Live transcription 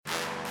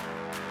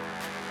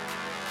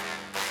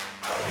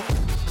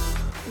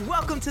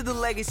Welcome to the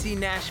Legacy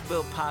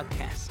Nashville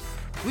podcast.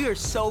 We are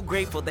so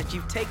grateful that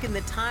you've taken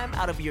the time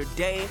out of your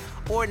day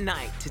or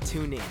night to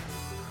tune in.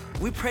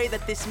 We pray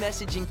that this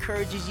message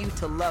encourages you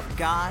to love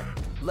God,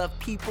 love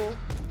people,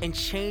 and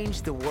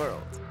change the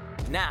world.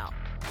 Now,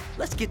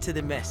 let's get to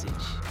the message.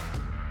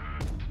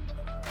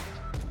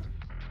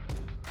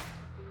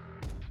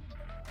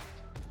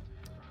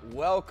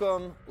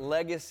 Welcome,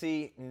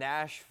 Legacy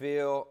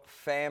Nashville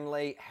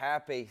family.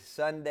 Happy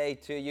Sunday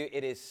to you.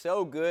 It is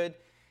so good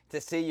to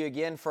see you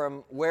again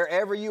from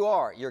wherever you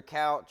are, your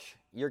couch,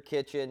 your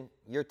kitchen,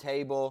 your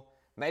table,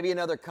 maybe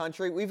another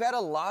country. We've had a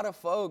lot of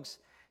folks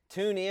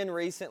tune in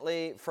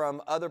recently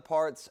from other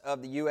parts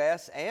of the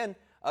U.S. and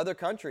other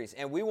countries,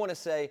 and we want to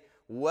say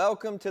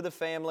welcome to the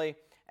family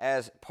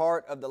as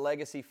part of the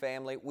Legacy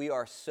family. We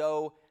are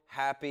so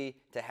happy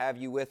to have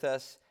you with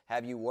us,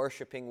 have you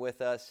worshiping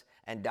with us,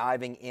 and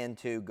diving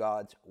into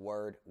God's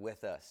Word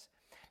with us.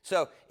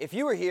 So if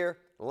you were here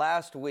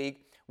last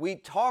week, we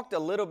talked a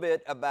little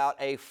bit about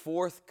a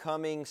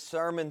forthcoming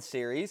sermon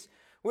series,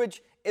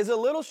 which is a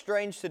little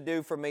strange to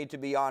do for me, to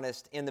be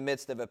honest, in the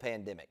midst of a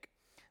pandemic.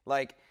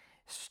 Like,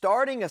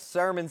 starting a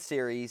sermon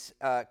series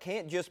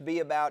can't just be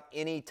about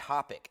any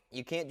topic.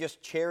 You can't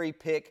just cherry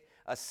pick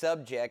a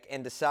subject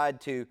and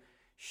decide to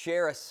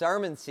share a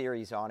sermon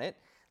series on it.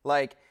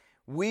 Like,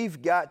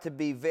 we've got to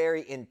be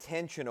very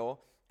intentional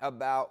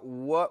about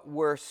what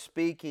we're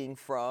speaking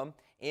from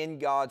in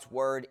God's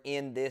Word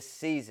in this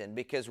season,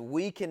 because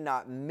we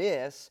cannot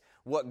miss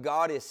what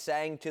God is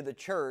saying to the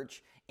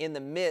church in the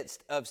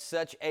midst of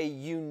such a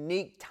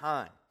unique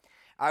time.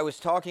 I was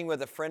talking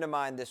with a friend of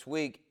mine this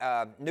week,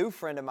 new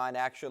friend of mine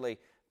actually,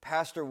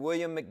 Pastor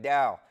William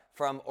McDowell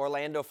from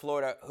Orlando,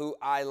 Florida, who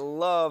I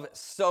love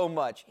so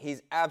much.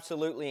 He's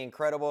absolutely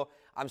incredible.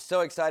 I'm so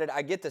excited.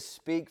 I get to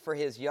speak for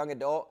his young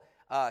adult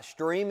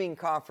streaming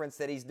conference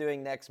that he's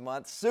doing next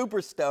month.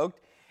 Super stoked.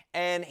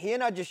 And he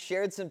and I just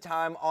shared some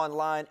time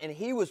online, and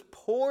he was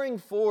pouring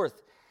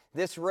forth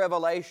this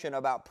revelation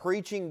about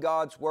preaching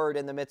God's Word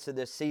in the midst of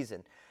this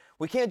season.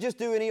 We can't just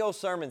do any old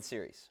sermon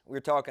series. We were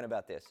talking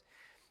about this.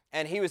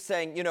 And he was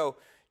saying,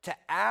 to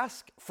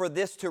ask for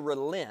this to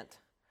relent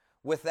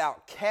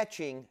without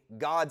catching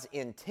God's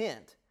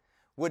intent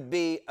would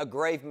be a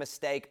grave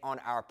mistake on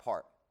our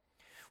part.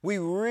 We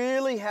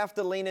really have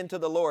to lean into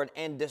the Lord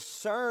and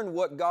discern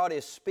what God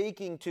is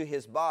speaking to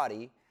His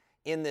body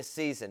in this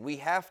season. We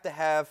have to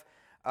have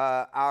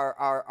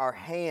our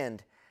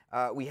hand.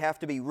 We have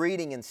to be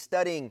reading and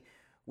studying.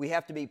 We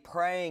have to be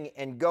praying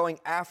and going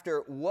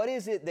after what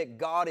is it that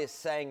God is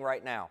saying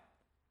right now.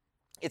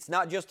 It's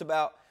not just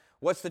about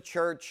what's the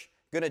church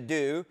going to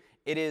do.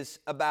 It is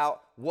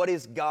about what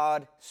is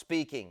God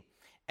speaking.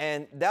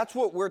 And that's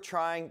what we're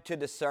trying to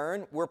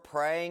discern. We're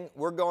praying.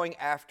 We're going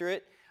after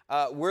it.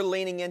 We're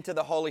leaning into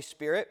the Holy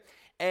Spirit.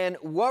 And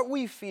what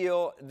we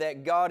feel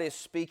that God is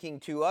speaking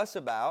to us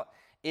about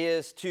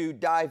is to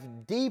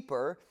dive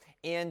deeper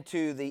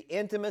into the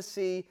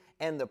intimacy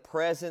and the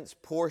presence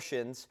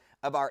portions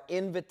of our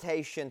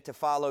invitation to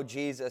follow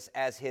Jesus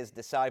as His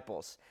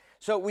disciples.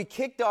 So we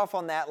kicked off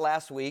on that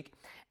last week,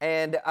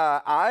 and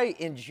I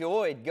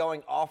enjoyed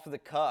going off the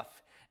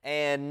cuff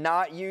and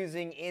not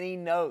using any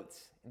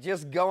notes,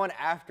 just going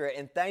after it.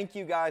 And thank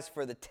you guys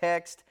for the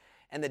text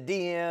and the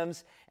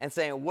DMs and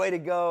saying, way to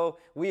go,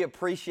 we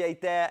appreciate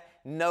that.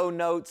 No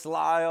notes,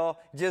 Lyle,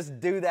 just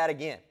do that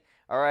again.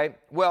 All right.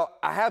 Well,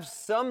 I have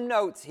some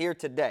notes here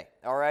today.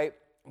 All right.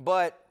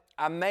 But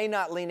I may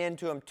not lean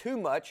into them too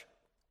much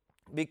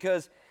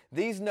because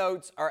these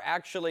notes are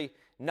actually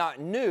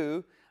not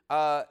new.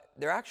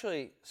 They're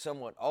actually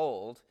somewhat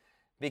old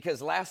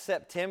because last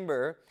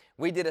September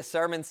we did a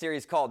sermon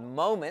series called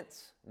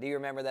Moments. Do you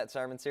remember that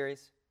sermon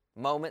series?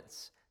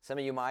 Moments. Some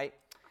of you might.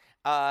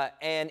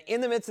 And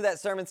in the midst of that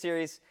sermon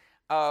series,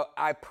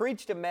 I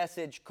preached a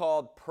message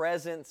called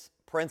Presence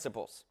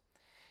Principles.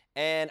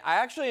 And I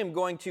actually am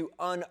going to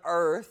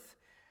unearth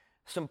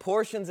some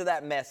portions of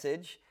that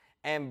message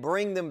and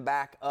bring them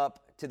back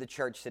up to the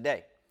church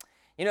today.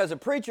 As a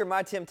preacher,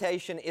 my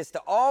temptation is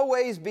to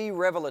always be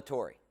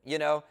revelatory. I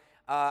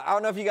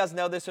don't know if you guys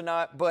know this or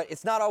not, but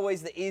it's not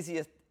always the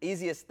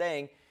easiest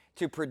thing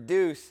to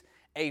produce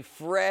a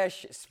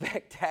fresh,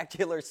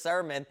 spectacular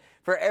sermon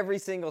for every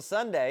single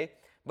Sunday.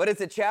 But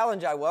it's a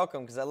challenge I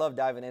welcome because I love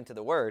diving into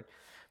the Word.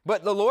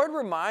 But the Lord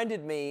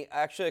reminded me,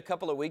 actually a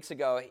couple of weeks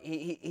ago,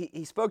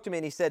 He spoke to me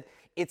and He said,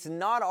 it's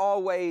not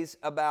always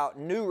about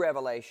new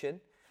revelation.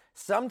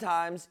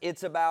 Sometimes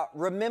it's about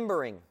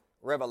remembering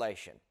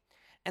revelation.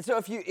 And so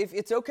if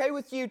it's okay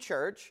with you,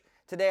 church,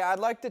 today I'd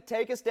like to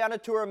take us down a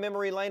tour of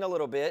memory lane a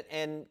little bit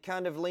and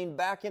kind of lean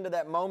back into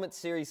that moment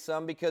series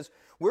some, because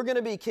we're going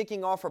to be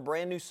kicking off a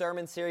brand new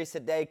sermon series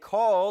today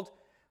called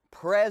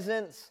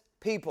Presence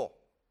People.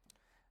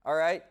 All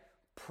right?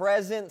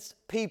 Presence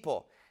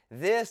People.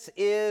 This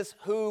is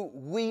who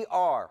we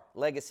are,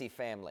 Legacy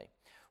family.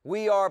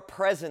 We are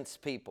presence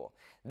people.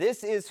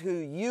 This is who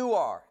you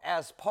are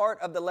as part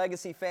of the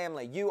Legacy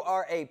family. You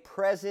are a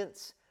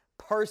presence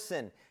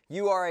person.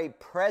 You are a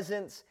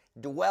presence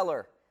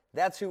dweller.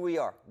 That's who we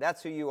are.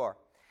 That's who you are.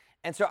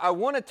 And so I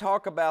want to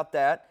talk about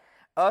that.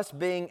 us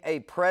being a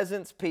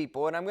presence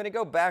people. And I'm going to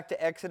go back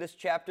to Exodus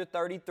chapter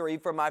 33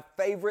 for my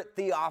favorite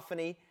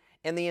theophany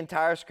in the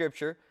entire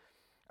Scripture.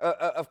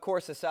 Of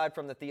course, aside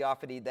from the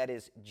theophany that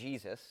is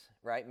Jesus,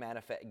 right?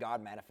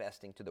 God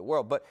manifesting to the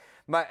world. But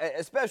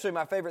especially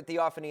my favorite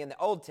theophany in the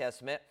Old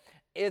Testament,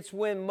 it's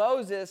when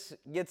Moses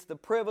gets the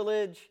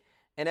privilege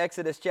in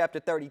Exodus chapter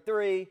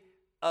 33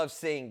 of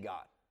seeing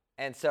God.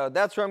 And so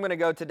that's where I'm going to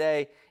go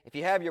today. If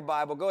you have your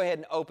Bible, go ahead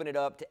and open it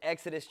up to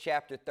Exodus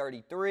chapter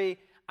 33.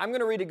 I'm going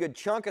to read a good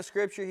chunk of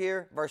Scripture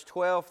here, verse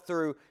 12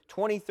 through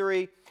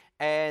 23.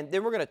 And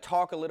then we're going to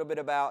talk a little bit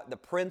about the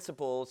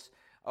principles,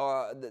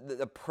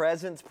 the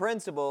presence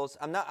principles.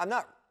 I'm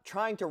not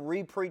trying to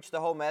re-preach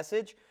the whole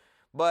message,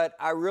 but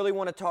I really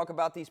want to talk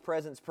about these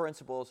presence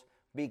principles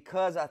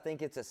because I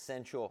think it's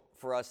essential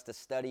for us to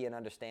study and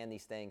understand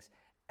these things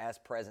as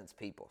presence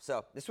people.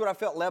 So this is what I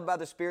felt led by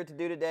the Spirit to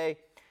do today,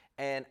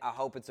 and I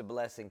hope it's a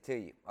blessing to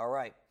you. All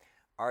right.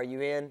 Are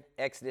you in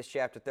Exodus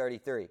chapter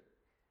 33?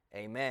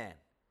 Amen.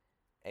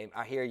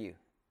 I hear you.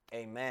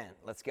 Amen.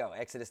 Let's go.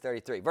 Exodus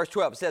 33. Verse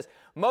 12, it says,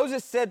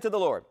 Moses said to the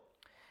Lord,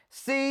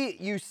 "See,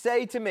 you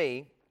say to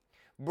me,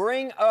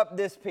 bring up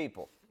this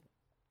people.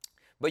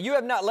 But you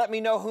have not let me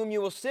know whom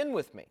you will send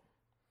with me.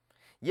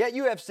 Yet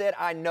you have said,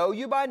 I know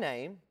you by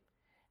name,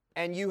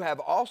 and you have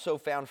also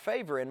found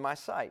favor in my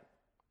sight.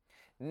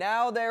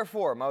 Now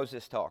therefore,"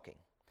 Moses talking,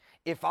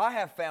 "if I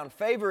have found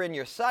favor in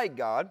your sight,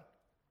 God,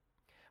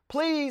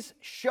 please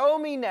show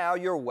me now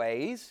your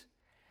ways,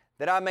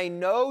 that I may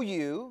know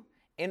you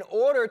in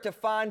order to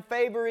find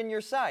favor in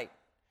your sight."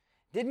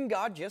 Didn't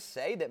God just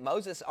say that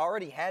Moses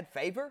already had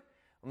favor?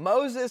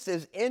 Moses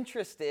is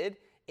interested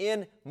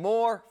in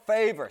more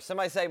favor.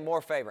 Somebody say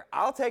more favor.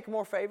 I'll take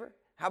more favor.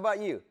 How about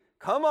you?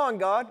 Come on,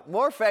 God,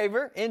 more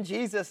favor in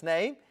Jesus'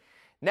 name.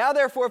 "Now,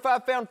 therefore, if I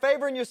have found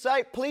favor in your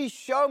sight, please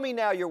show me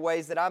now your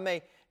ways that I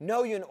may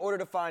know you in order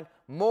to find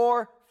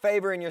more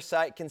favor in your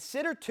sight.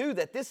 Consider, too,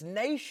 that this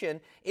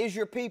nation is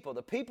your people,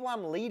 the people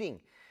I'm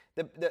leading,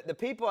 the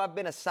people I've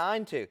been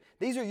assigned to.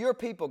 These are your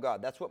people,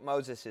 God." That's what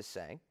Moses is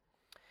saying.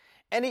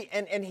 And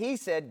he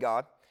said,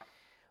 God,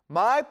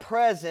 "My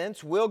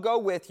presence will go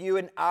with you,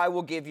 and I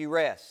will give you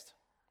rest."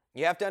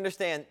 You have to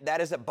understand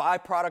that is a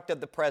byproduct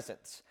of the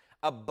presence.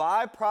 A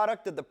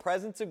byproduct of the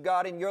presence of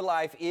God in your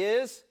life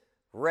is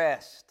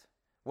rest.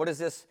 What does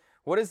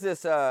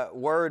this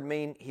word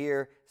mean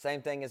here?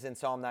 Same thing as in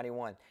Psalm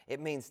 91. It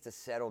means to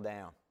settle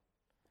down.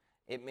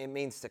 It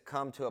means to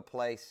come to a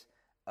place,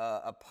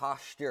 a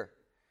posture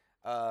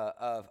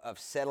of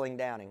settling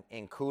down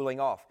and cooling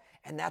off.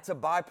 And that's a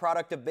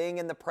byproduct of being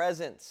in the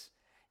presence.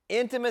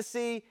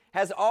 Intimacy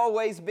has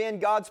always been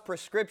God's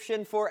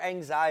prescription for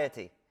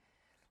anxiety.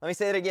 Let me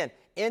say it again.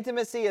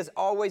 Intimacy has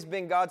always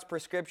been God's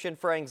prescription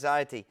for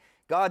anxiety.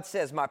 God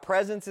says, "My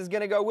presence is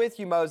going to go with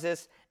you,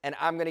 Moses, and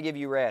I'm going to give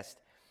you rest."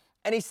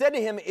 And he said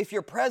to him, "If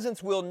your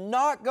presence will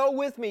not go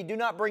with me, do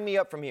not bring me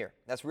up from here."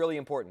 That's really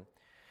important.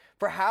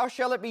 "For how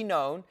shall it be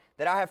known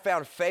that I have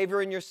found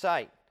favor in your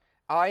sight,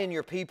 I and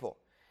your people?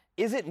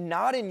 Is it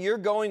not in your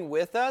going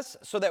with us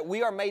so that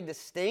we are made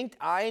distinct,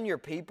 I and your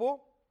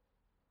people?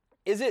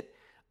 Is it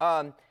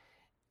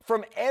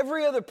from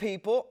every other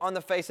people on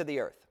the face of the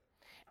earth?"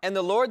 And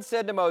the Lord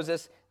said to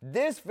Moses,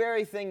 "This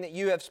very thing that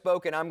you have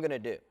spoken, I'm going to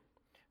do.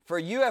 For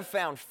you have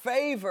found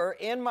favor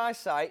in my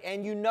sight,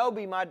 and you know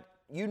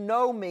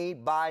me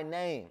by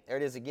name." There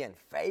it is again,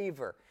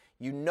 favor.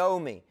 You know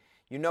me.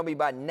 You know me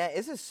by name.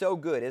 This is so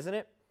good, isn't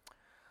it?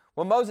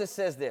 Well, Moses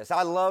says this.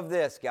 I love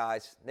this,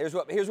 guys. Here's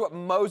what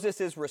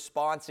Moses'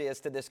 response is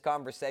to this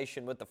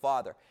conversation with the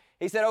Father.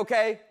 He said,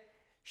 "Okay,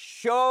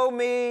 show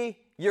me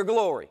your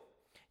glory.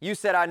 You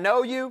said, I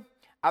know you.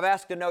 I've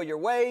asked to know your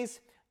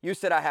ways. You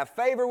said I have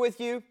favor with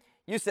you.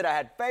 You said I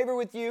had favor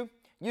with you.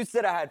 You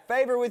said I had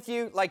favor with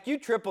you." Like you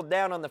tripled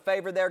down on the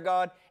favor there,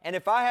 God. And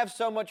if I have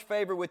so much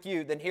favor with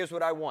you, then here's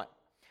what I want.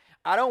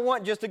 I don't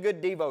want just a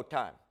good Devo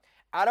time.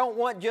 I don't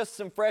want just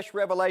some fresh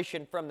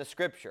revelation from the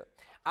Scripture.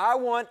 I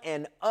want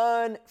an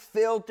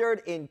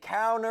unfiltered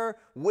encounter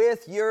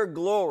with your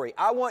glory.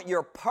 I want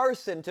your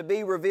person to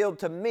be revealed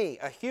to me,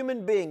 a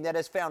human being that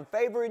has found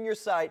favor in your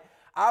sight.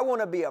 I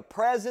want to be a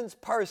presence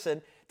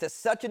person to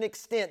such an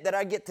extent that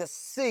I get to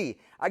see,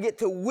 I get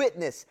to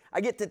witness,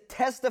 I get to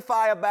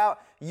testify about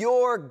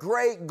your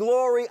great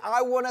glory.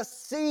 I want to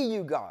see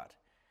you, God.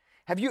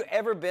 Have you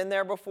ever been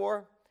there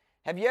before?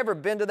 Have you ever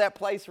been to that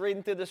place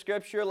reading through the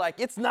Scripture? Like,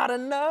 it's not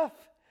enough.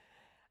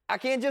 I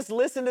can't just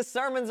listen to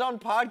sermons on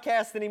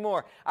podcasts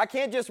anymore. I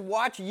can't just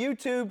watch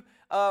YouTube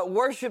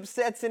worship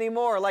sets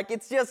anymore. Like,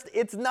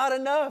 it's not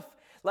enough.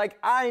 Like,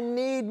 I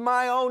need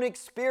my own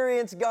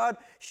experience, God.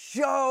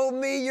 Show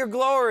me your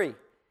glory.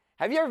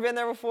 Have you ever been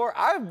there before?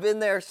 I've been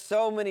there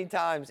so many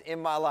times in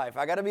my life.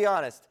 I got to be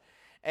honest.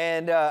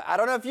 And I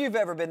don't know if you've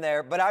ever been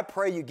there, but I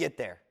pray you get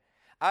there.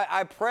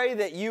 I pray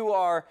that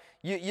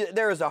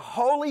there is a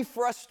holy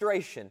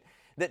frustration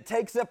that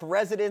takes up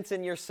residence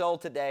in your soul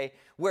today,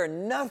 where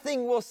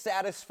nothing will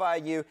satisfy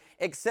you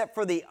except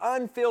for the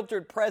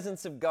unfiltered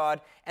presence of God.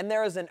 And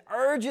there is an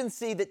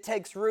urgency that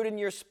takes root in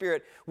your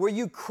spirit where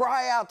you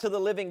cry out to the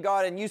living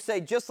God and you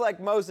say, just like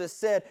Moses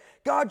said,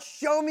 God,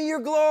 show me your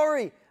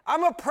glory.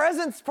 I'm a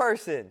presence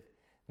person.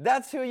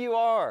 That's who you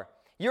are.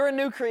 You're a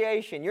new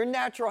creation. Your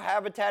natural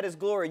habitat is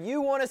glory.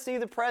 You want to see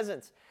the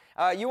presence.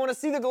 You want to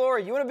see the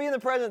glory. You want to be in the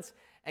presence.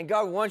 And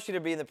God wants you to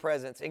be in the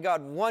presence. And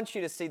God wants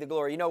you to see the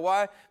glory. You know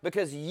why?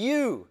 Because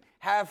you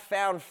have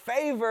found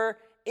favor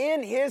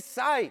in His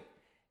sight.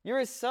 You're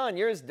His son.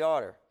 You're His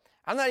daughter.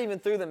 I'm not even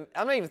through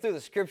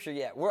the scripture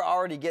yet. We're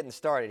already getting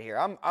started here.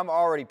 I'm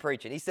already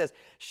preaching. He says,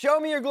 show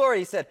me your glory.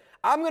 He said,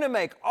 I'm going to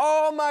make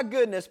all my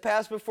goodness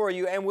pass before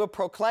you and will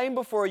proclaim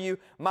before you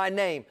my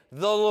name,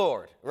 the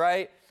Lord,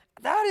 right?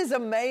 That is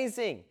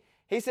amazing.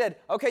 He said,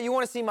 okay, you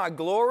want to see my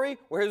glory?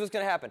 Well, here's what's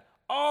going to happen.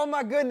 All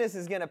my goodness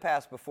is going to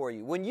pass before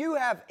you. When you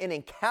have an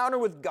encounter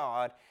with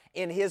God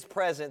in His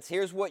presence,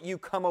 here's what you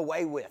come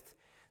away with.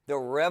 The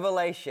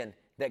revelation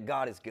that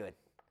God is good.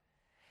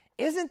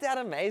 Isn't that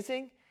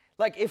amazing?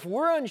 Like if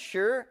we're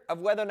unsure of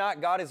whether or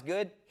not God is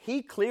good,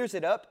 He clears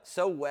it up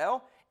so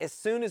well as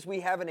soon as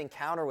we have an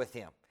encounter with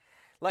Him.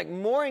 Like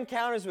more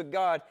encounters with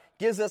God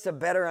gives us a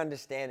better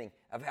understanding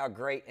of how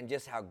great and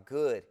just how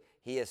good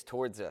He is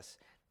towards us.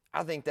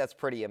 I think that's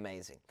pretty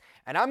amazing.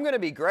 And I'm going to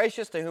be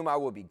gracious to whom I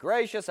will be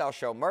gracious. I'll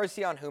show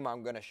mercy on whom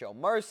I'm going to show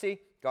mercy.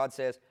 God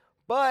says,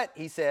 but,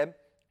 He said,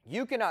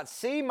 you cannot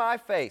see my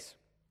face,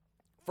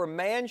 for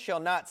man shall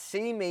not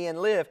see me and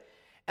live.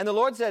 And the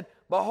Lord said,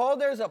 behold,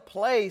 there's a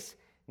place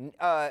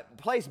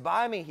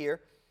by me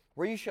here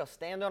where you shall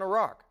stand on a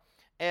rock.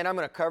 And I'm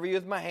going to cover you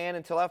with my hand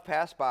until I've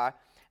passed by.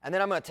 And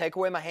then I'm going to take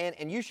away my hand,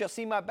 and you shall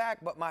see my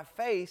back, but my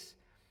face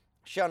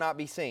shall not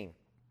be seen.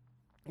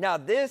 Now,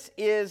 this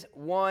is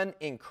one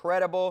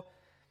incredible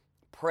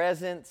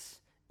presence,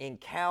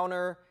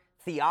 encounter,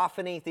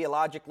 theophany.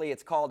 Theologically,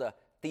 it's called a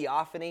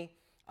theophany.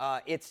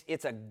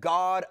 It's a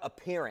God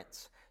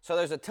appearance. So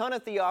there's a ton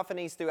of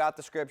theophanies throughout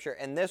the Scripture,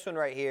 and this one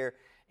right here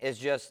is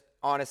just,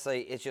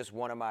 honestly, it's just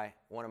one of my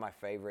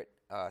favorite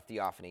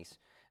theophanies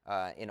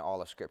in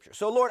all of Scripture.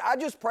 So, Lord, I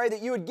just pray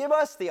that you would give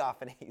us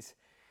theophanies,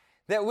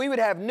 that we would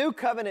have new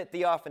covenant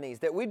theophanies,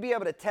 that we'd be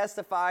able to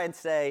testify and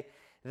say,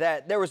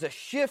 that there was a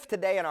shift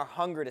today in our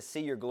hunger to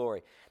see your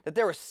glory. That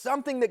there was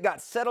something that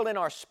got settled in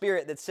our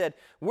spirit that said,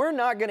 we're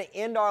not going to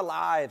end our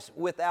lives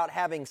without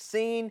having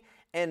seen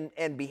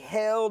and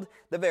beheld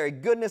the very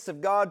goodness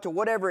of God to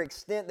whatever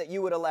extent that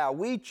you would allow.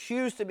 We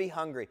choose to be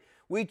hungry.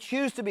 We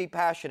choose to be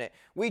passionate.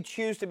 We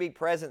choose to be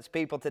presence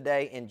people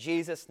today in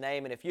Jesus'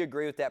 name. And if you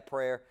agree with that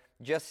prayer,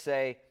 just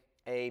say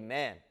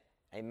amen.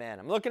 Amen.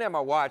 I'm looking at my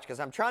watch because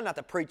I'm trying not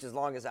to preach as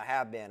long as I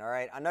have been, all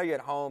right? I know you're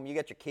at home. You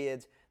got your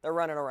kids. They're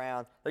running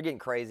around. They're getting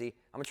crazy.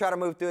 I'm going to try to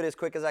move through it as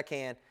quick as I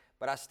can,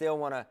 but I still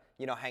want to,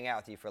 hang out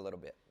with you for a little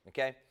bit,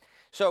 okay?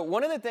 So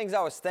one of the things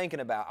I was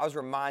thinking about, I was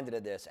reminded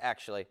of this,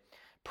 actually.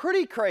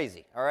 Pretty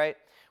crazy, all right?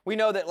 We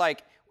know that,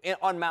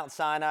 on Mount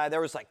Sinai, there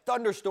was,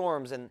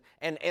 thunderstorms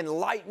and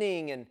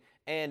lightning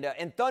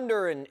and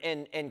thunder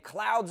and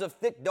clouds of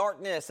thick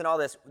darkness and all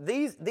this.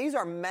 These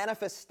are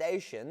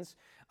manifestations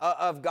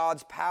of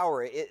God's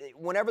power.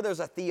 Whenever there's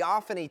a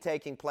theophany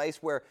taking place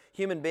where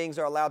human beings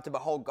are allowed to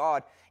behold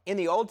God, in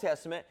the Old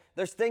Testament,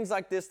 there's things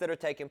like this that are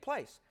taking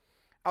place.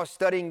 I was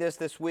studying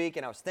this week,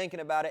 and I was thinking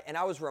about it, and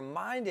I was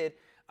reminded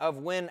of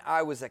when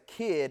I was a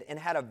kid and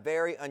had a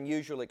very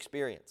unusual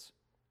experience.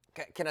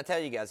 Can I tell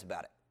you guys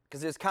about it?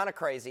 Because it's kind of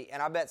crazy,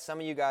 and I bet some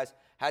of you guys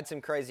had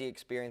some crazy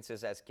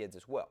experiences as kids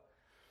as well.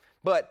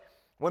 But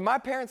when my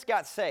parents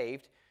got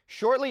saved,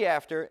 shortly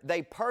after,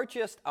 they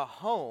purchased a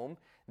home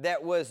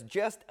that was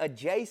just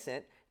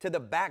adjacent to the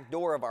back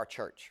door of our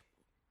church.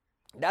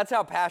 That's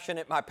how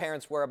passionate my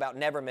parents were about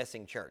never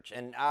missing church.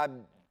 And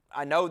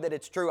I know that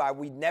it's true.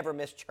 We never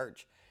missed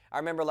church. I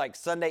remember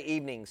Sunday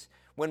evenings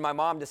when my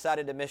mom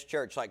decided to miss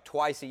church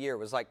twice a year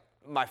was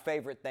my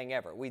favorite thing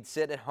ever. We'd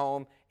sit at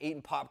home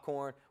eating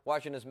popcorn,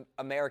 watching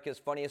America's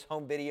Funniest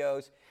Home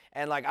Videos.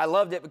 And I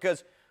loved it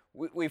because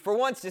we for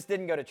once just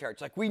didn't go to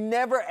church. We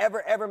never,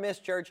 ever, ever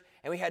missed church.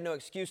 And we had no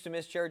excuse to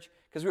miss church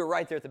because we were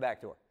right there at the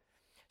back door.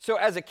 So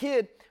as a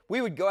kid,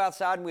 we would go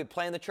outside and we'd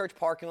play in the church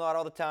parking lot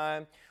all the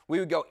time. We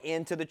would go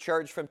into the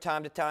church from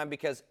time to time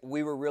because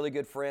we were really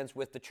good friends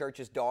with the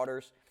church's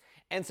daughters.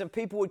 And some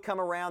people would come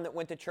around that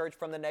went to church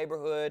from the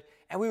neighborhood,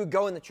 and we would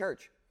go in the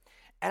church.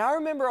 And I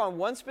remember on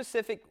one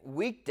specific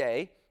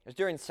weekday, it was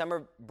during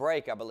summer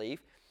break, I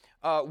believe,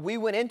 we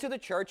went into the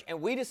church and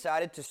we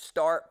decided to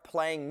start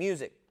playing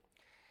music.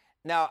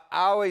 Now,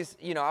 I always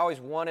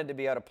wanted to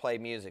be able to play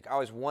music. I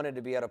always wanted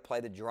to be able to play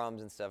the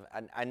drums and stuff.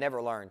 I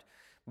never learned.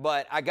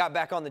 But I got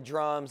back on the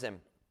drums, and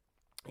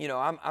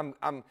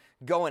I'm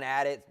going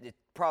at it. It's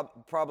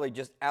probably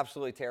just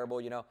absolutely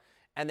terrible,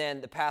 And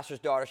then the pastor's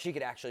daughter, she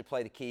could actually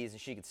play the keys and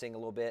she could sing a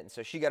little bit, and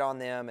so she got on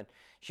them and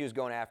she was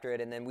going after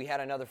it. And then we had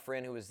another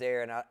friend who was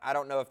there, and I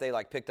don't know if they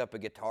picked up a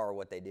guitar or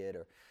what they did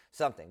or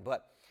something.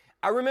 But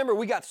I remember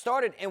we got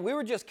started and we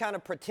were just kind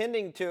of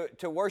pretending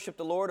to worship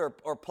the Lord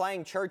or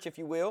playing church, if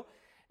you will.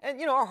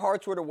 And, our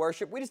hearts were to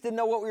worship. We just didn't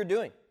know what we were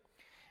doing.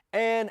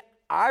 And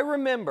I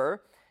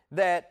remember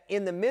that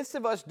in the midst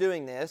of us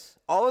doing this,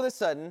 all of a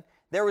sudden,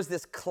 there was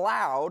this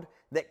cloud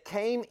that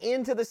came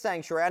into the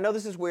sanctuary. I know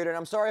this is weird, and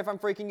I'm sorry if I'm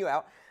freaking you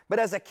out, but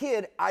as a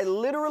kid, I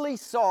literally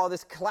saw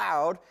this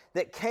cloud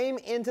that came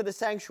into the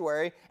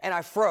sanctuary, and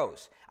I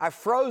froze. I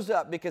froze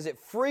up because it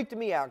freaked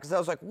me out, because I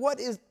was like, what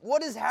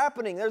is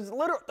happening? There's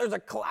a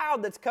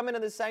cloud that's coming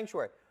into the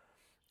sanctuary.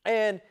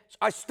 And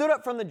I stood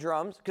up from the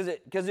drums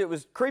because it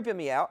was creeping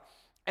me out.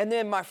 And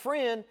then my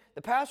friend,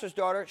 the pastor's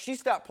daughter, she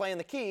stopped playing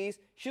the keys.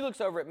 She looks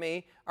over at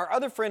me. Our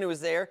other friend who was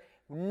there,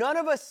 none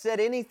of us said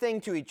anything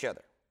to each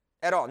other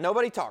at all.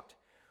 Nobody talked.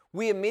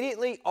 We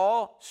immediately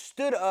all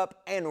stood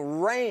up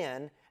and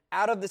ran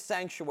out of the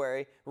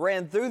sanctuary,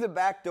 ran through the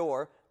back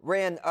door,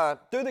 ran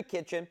through the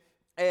kitchen,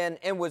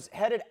 and was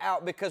headed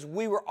out because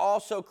we were all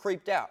so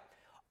creeped out.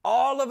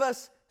 All of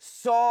us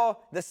saw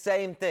the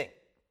same thing.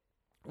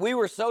 We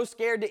were so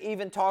scared to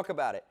even talk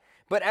about it.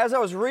 But as I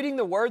was reading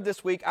the Word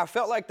this week, I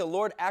felt like the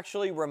Lord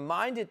actually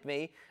reminded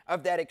me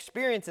of that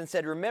experience and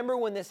said, remember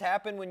when this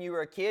happened when you were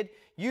a kid?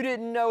 You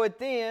didn't know it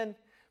then,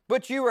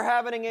 but you were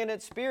having an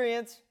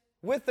experience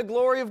with the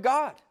glory of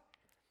God.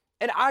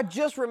 And I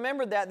just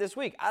remembered that this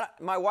week.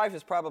 My wife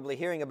is probably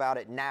hearing about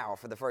it now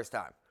for the first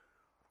time.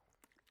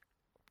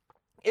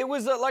 It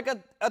was like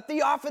a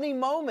theophany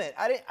moment.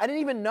 I didn't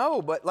even know,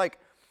 but like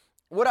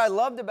what I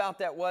loved about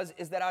that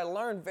is that I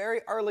learned very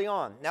early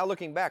on. Now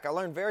looking back, I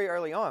learned very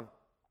early on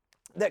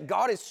that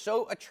God is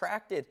so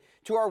attracted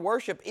to our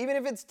worship, even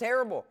if it's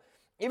terrible,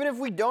 even if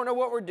we don't know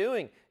what we're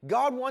doing.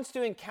 God wants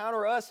to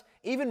encounter us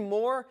even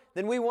more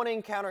than we want to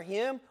encounter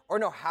Him, or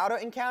know how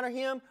to encounter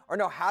Him, or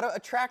know how to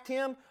attract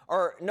Him,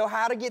 or know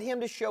how to get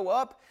Him to show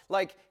up.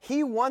 Like,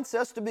 He wants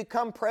us to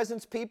become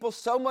presence people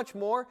so much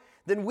more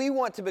than we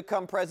want to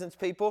become presence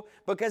people,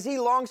 because He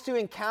longs to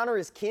encounter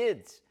His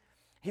kids.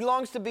 He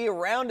longs to be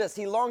around us.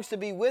 He longs to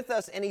be with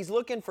us, and He's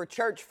looking for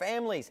church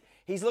families.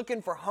 He's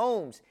looking for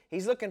homes.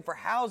 He's looking for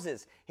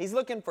houses. He's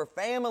looking for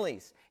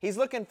families. He's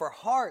looking for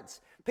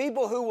hearts.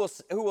 People who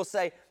will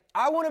say,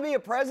 I want to be a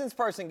presence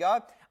person,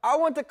 God. I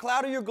want the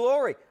cloud of your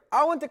glory.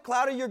 I want the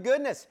cloud of your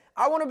goodness.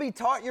 I want to be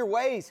taught your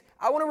ways.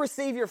 I want to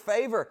receive your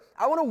favor.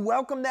 I want to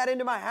welcome that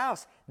into my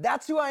house.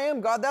 That's who I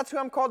am, God. That's who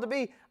I'm called to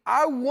be.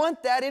 I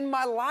want that in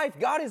my life.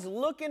 God is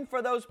looking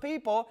for those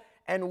people.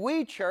 And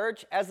we,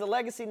 church, as the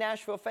Legacy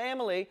Nashville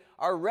family,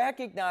 are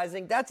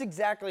recognizing that's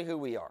exactly who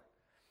we are.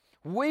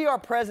 We are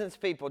presence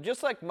people,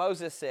 just like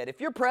Moses said. If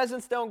your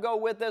presence don't go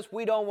with us,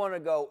 we don't want to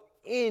go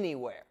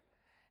anywhere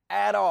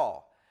at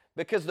all.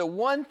 Because the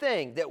one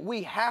thing that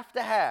we have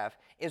to have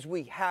is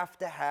we have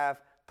to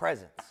have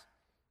presence.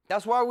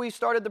 That's why we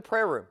started the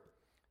prayer room.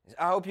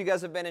 I hope you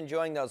guys have been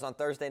enjoying those on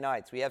Thursday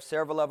nights. We have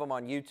several of them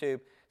on YouTube.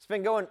 It's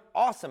been going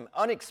awesome,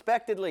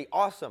 unexpectedly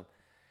awesome.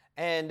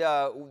 And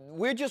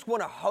we just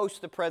want to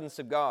host the presence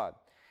of God.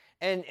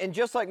 And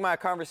just like my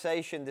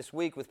conversation this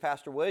week with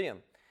Pastor William,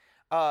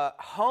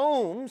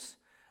 homes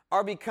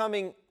are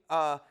becoming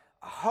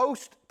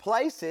host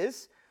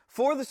places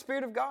for the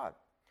Spirit of God.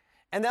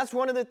 And that's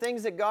one of the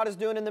things that God is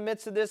doing in the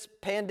midst of this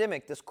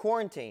pandemic, this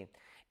quarantine,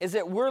 is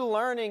that we're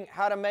learning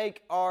how to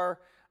make our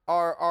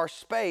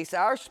space,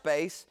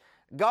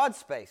 God's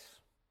space.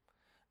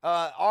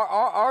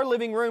 Our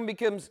living room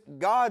becomes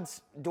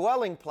God's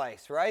dwelling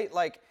place, right?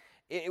 Like,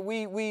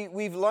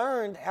 we've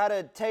learned how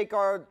to take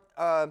our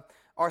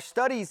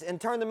studies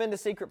and turn them into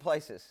secret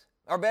places,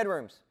 our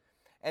bedrooms,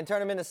 and turn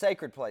them into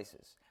sacred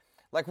places.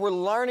 Like, we're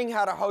learning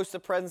how to host the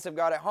presence of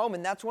God at home,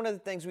 and that's one of the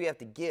things we have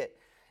to get,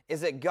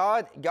 is that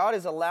God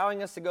is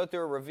allowing us to go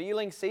through a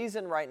revealing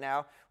season right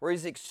now where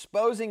He's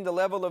exposing the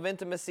level of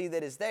intimacy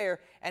that is there,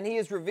 and He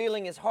is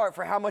revealing His heart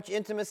for how much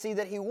intimacy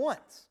that He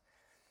wants.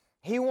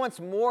 He wants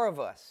more of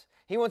us.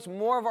 He wants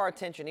more of our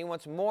attention. He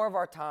wants more of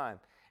our time.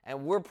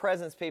 And we're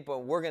presence people,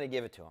 and we're going to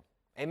give it to Him.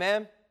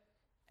 Amen?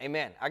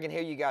 Amen. I can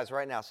hear you guys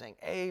right now saying,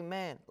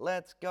 amen.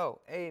 Let's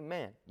go.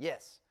 Amen.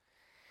 Yes.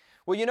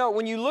 Well,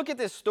 when you look at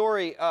this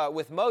story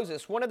with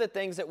Moses, one of the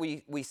things that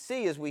we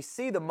see is we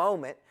see the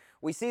moment,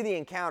 we see the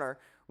encounter,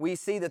 we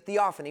see the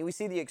theophany, we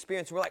see the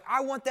experience. We're like,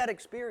 I want that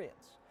experience.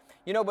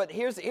 But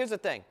here's the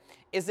thing,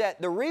 is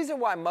that the reason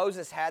why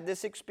Moses had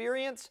this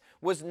experience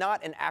was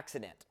not an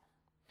accident.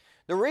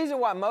 The reason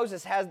why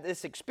Moses had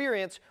this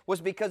experience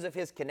was because of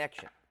his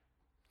connection.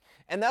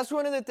 And that's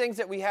one of the things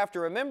that we have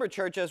to remember,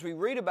 church, as we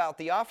read about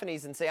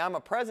theophanies and say, I'm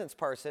a presence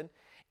person,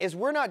 is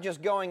we're not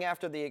just going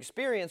after the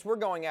experience, we're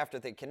going after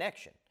the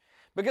connection.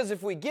 Because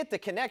if we get the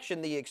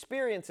connection, the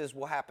experiences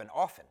will happen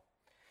often.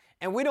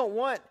 And we don't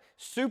want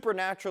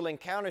supernatural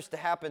encounters to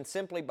happen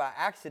simply by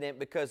accident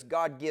because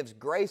God gives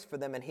grace for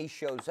them and He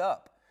shows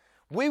up.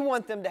 We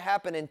want them to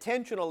happen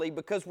intentionally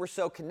because we're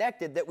so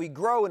connected that we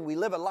grow and we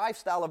live a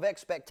lifestyle of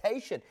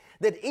expectation,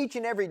 that each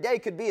and every day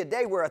could be a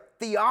day where a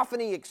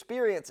theophany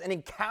experience, an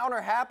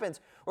encounter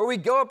happens, where we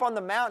go up on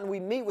the mountain,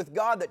 we meet with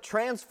God that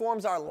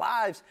transforms our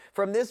lives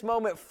from this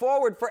moment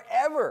forward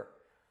forever.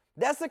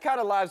 That's the kind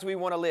of lives we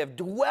want to live,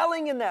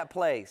 dwelling in that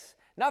place,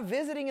 not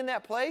visiting in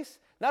that place.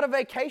 Not a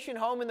vacation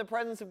home in the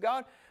presence of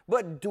God,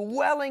 but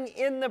dwelling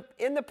in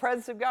the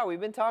presence of God.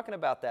 We've been talking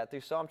about that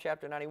through Psalm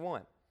chapter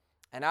 91.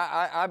 And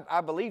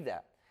I believe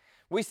that.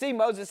 We see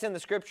Moses in the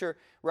scripture,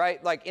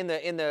 right? Like in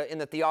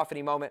the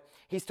theophany moment,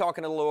 he's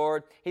talking to the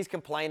Lord. He's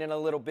complaining a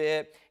little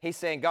bit. He's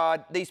saying,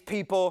 God, these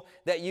people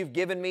that you've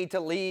given me to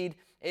lead,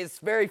 it's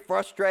very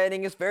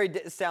frustrating.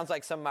 It sounds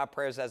like some of my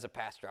prayers as a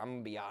pastor. I'm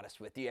going to be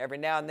honest with you. Every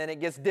now and then it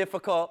gets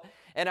difficult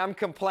and I'm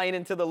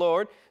complaining to the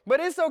Lord. But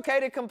it's okay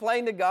to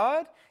complain to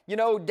God. You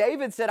know,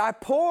 David said, I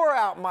pour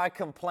out my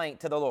complaint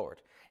to the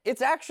Lord.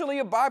 It's actually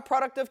a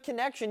byproduct of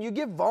connection. You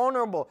get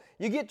vulnerable.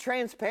 You get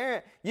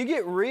transparent. You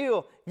get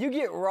real. You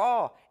get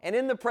raw. And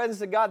in the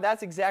presence of God,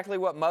 that's exactly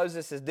what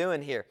Moses is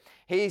doing here.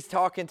 He's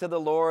talking to the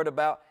Lord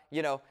about,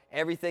 you know,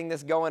 everything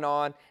that's going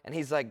on. And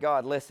he's like,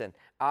 God, listen,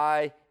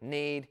 I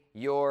need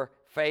your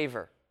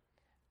favor.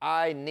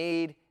 I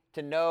need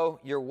to know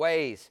your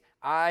ways.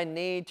 I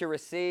need to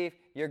receive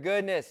your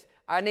goodness.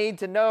 I need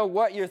to know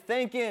what you're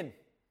thinking,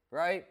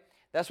 right?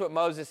 That's what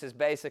Moses is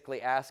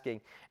basically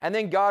asking. And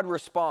then God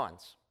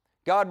responds.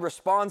 God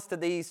responds to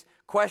these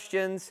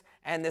questions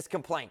and this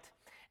complaint.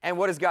 And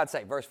what does God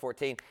say? Verse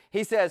 14.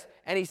 He says,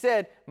 and he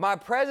said, my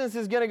presence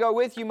is going to go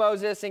with you,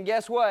 Moses, and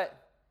guess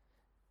what?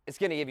 It's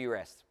going to give you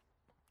rest.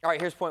 All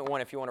right, here's point one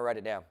if you want to write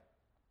it down.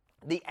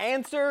 The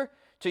answer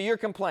to your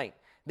complaint,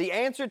 the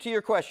answer to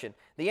your question,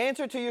 the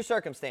answer to your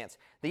circumstance,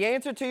 the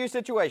answer to your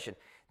situation,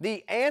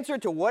 the answer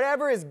to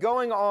whatever is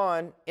going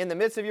on in the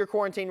midst of your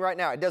quarantine right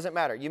now, it doesn't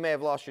matter. You may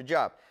have lost your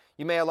job.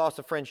 You may have lost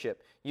a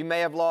friendship. You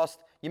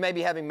may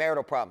be having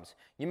marital problems.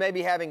 You may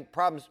be having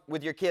problems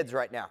with your kids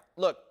right now.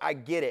 Look, I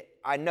get it.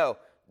 I know.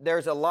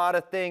 There's a lot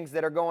of things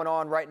that are going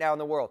on right now in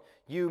the world.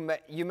 You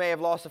may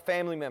have lost a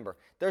family member.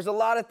 There's a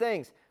lot of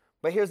things.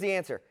 But here's the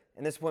answer.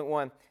 And this is point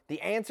one.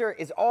 The answer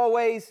is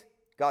always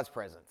God's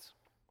presence.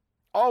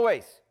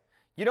 Always.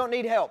 You don't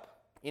need help.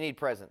 You need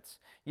presence.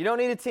 You don't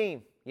need a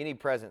team. You need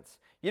presence.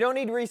 You don't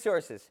need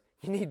resources.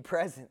 You need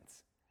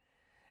presence.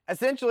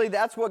 Essentially,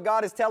 that's what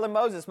God is telling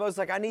Moses. Moses is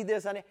like, I need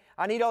this.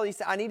 I need all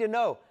these. I need to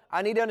know.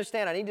 I need to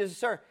understand. I need to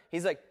discern.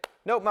 He's like,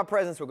 nope, my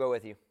presence will go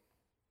with you.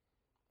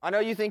 I know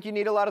you think you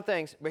need a lot of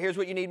things, but here's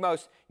what you need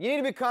most. You need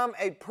to become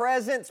a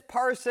presence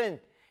person.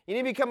 You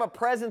need to become a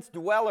presence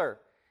dweller.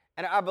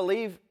 And I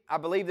believe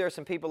there are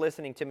some people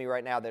listening to me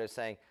right now that are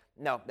saying,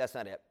 no, that's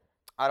not it.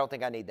 I don't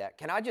think I need that.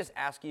 Can I just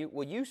ask you,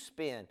 will you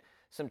spend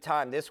some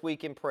time this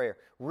week in prayer,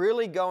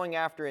 really going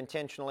after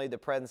intentionally the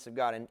presence of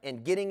God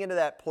and getting into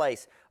that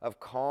place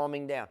of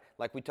calming down,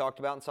 like we talked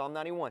about in Psalm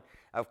 91,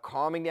 of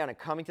calming down and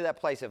coming to that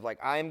place of like,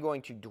 I am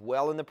going to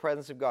dwell in the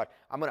presence of God.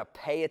 I'm going to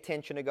pay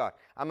attention to God.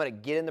 I'm going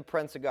to get in the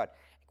presence of God.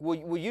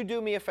 Will you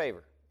do me a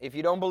favor? If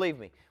you don't believe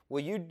me,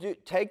 will you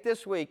take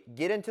this week,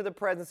 get into the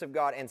presence of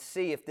God and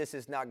see if this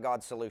is not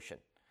God's solution?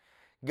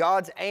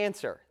 God's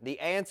answer, the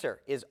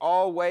answer is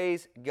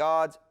always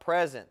God's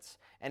presence.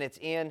 And it's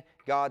in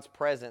God's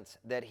presence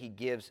that he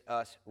gives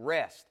us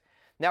rest.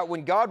 Now,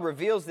 when God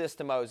reveals this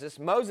to Moses,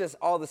 Moses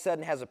all of a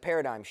sudden has a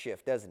paradigm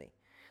shift, doesn't he?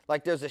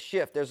 Like there's a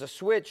shift, there's a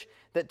switch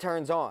that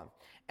turns on.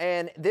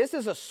 And this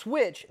is a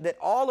switch that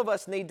all of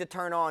us need to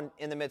turn on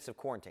in the midst of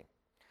quarantine.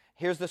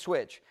 Here's the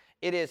switch.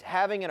 It is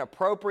having an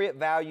appropriate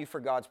value for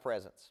God's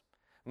presence.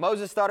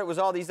 Moses thought it was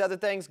all these other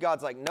things.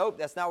 God's like, nope,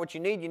 that's not what you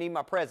need. You need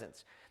my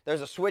presence.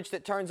 There's a switch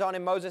that turns on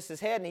in Moses'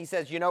 head, and he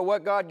says, you know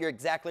what, God? You're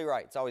exactly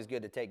right. It's always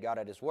good to take God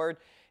at his word.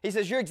 He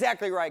says, you're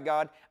exactly right,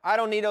 God. I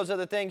don't need those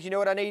other things. You know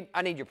what I need?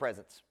 I need your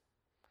presence.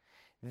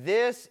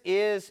 This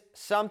is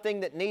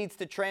something that needs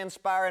to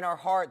transpire in our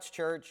hearts,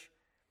 church.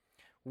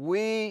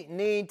 We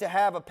need to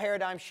have a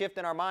paradigm shift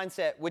in our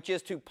mindset, which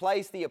is to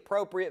place the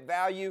appropriate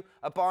value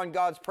upon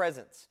God's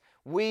presence.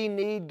 We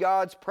need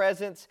God's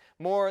presence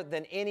more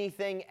than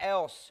anything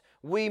else.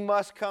 We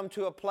must come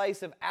to a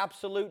place of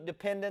absolute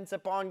dependence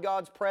upon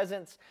God's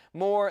presence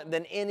more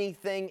than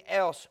anything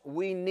else.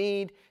 We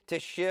need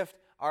to shift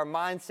our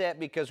mindset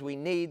because we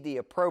need the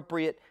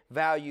appropriate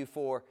value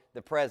for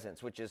the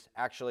presence, which is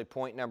actually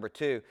point number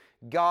 2.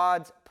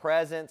 God's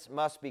presence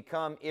must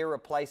become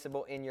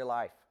irreplaceable in your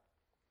life.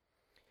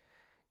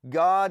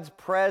 God's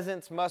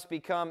presence must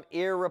become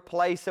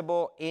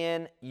irreplaceable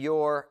in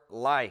your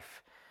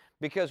life.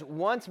 Because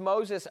once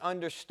Moses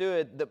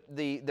understood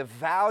the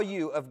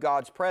value of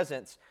God's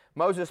presence,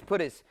 Moses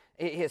put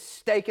his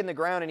stake in the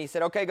ground and he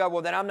said, okay, God,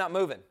 well, then I'm not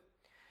moving.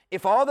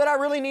 If all that I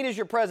really need is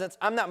your presence,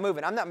 I'm not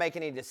moving. I'm not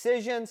making any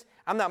decisions.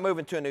 I'm not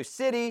moving to a new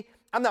city.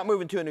 I'm not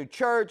moving to a new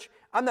church.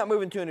 I'm not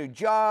moving to a new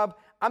job.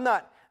 I'm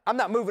not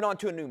moving on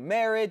to a new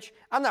marriage.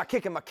 I'm not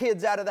kicking my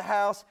kids out of the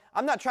house.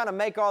 I'm not trying to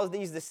make all of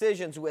these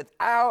decisions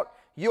without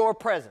your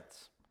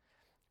presence.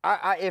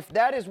 If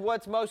that is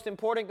what's most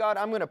important, God,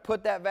 I'm going to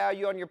put that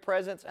value on your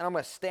presence, and I'm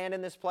going to stand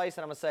in this place,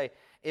 and I'm going to say,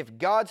 if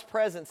God's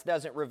presence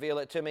doesn't reveal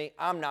it to me,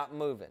 I'm not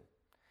moving.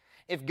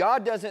 If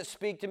God doesn't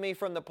speak to me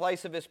from the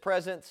place of his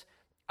presence,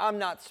 I'm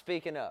not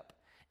speaking up.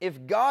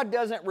 If God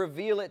doesn't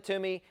reveal it to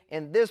me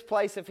in this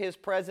place of his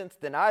presence,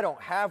 then I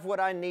don't have what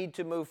I need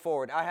to move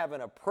forward. I have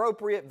an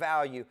appropriate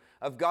value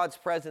of God's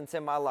presence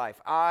in my life.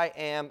 I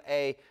am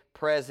a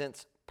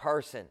presence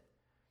person.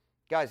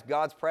 Guys,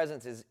 God's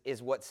presence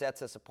is what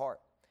sets us apart.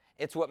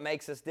 It's what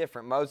makes us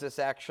different. Moses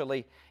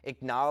actually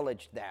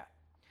acknowledged that.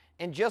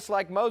 And just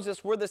like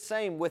Moses, we're the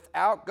same.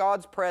 Without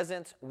God's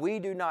presence, we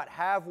do not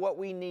have what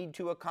we need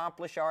to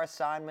accomplish our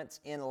assignments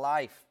in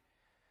life.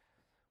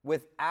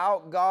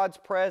 Without God's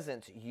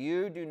presence,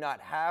 you do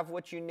not have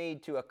what you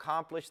need to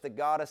accomplish the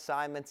God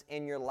assignments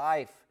in your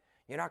life.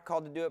 You're not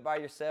called to do it by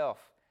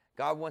yourself.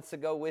 God wants to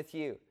go with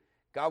you.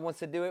 God wants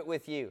to do it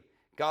with you.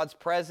 God's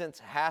presence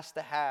has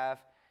to have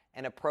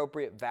an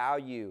appropriate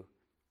value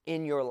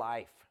in your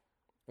life,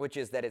 which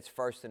is that it's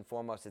first and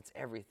foremost, it's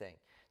everything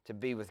to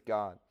be with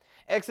God.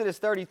 Exodus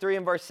 33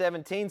 and verse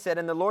 17 said,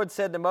 "And the Lord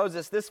said to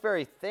Moses, this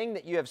very thing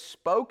that you have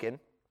spoken,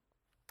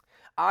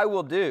 I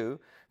will do,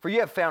 for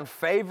you have found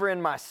favor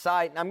in my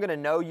sight, and I'm going to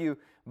know you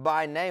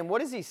by name."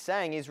 What is he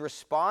saying? He's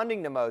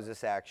responding to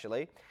Moses,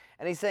 actually.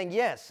 And he's saying,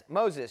 yes,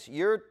 Moses,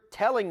 you're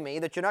telling me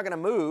that you're not going to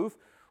move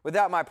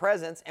without my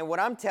presence. And what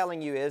I'm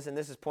telling you is, and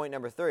this is point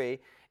number 3,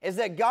 is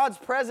that God's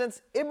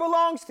presence, it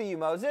belongs to you,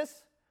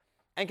 Moses.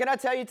 And can I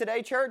tell you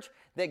today, church,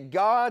 that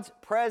God's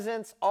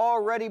presence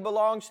already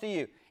belongs to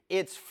you.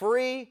 It's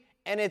free,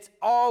 and it's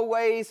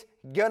always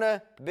going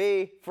to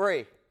be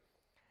free.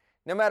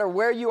 No matter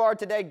where you are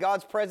today,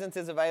 God's presence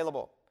is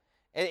available.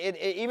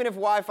 Even if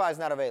Wi-Fi is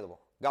not available,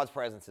 God's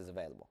presence is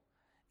available.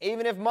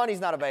 Even if money's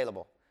not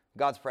available,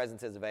 God's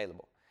presence is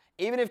available.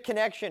 Even if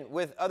connection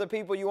with other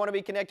people you want to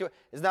be connected with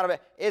is not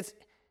available,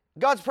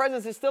 God's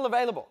presence is still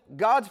available.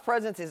 God's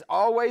presence is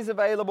always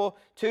available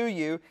to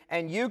you,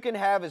 and you can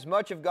have as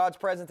much of God's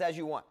presence as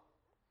you want.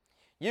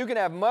 You can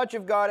have much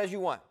of God as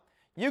you want.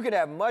 You can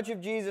have much of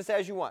Jesus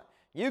as you want.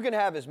 You can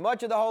have as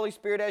much of the Holy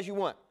Spirit as you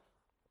want.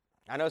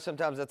 I know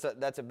sometimes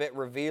that's a bit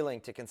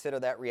revealing to consider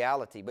that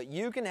reality, but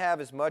you can have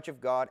as much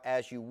of God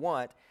as you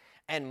want.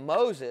 And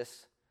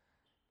Moses,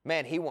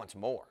 man, he wants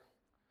more.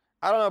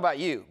 I don't know about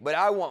you, but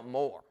I want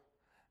more.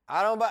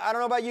 I don't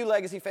know about you,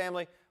 Legacy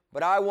family,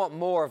 but I want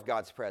more of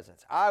God's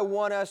presence. I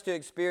want us to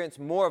experience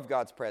more of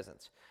God's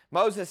presence.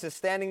 Moses is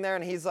standing there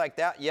and he's like,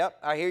 "That, yep,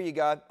 I hear you,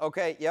 God.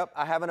 Okay, yep,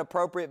 I have an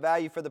appropriate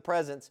value for the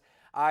presence.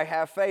 I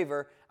have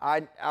favor.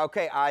 I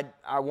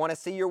want to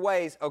see your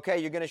ways. Okay,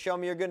 you're going to show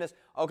me your goodness.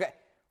 Okay,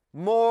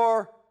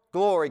 more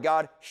glory,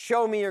 God.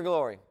 Show me your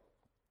glory."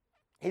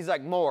 He's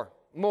like, more,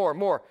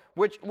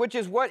 which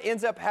is what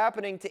ends up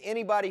happening to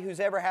anybody who's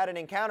ever had an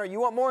encounter.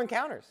 You want more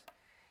encounters.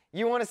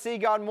 You want to see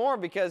God more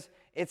because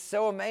it's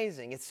so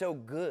amazing. It's so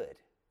good,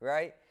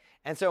 right?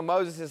 And so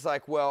Moses is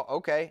like, well,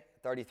 okay,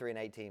 33 and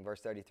 18,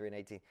 verse 33 and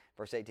 18,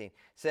 verse 18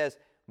 says,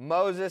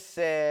 Moses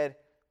said,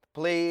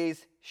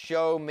 "Please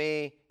show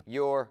me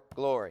your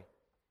glory,"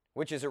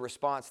 which is a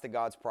response to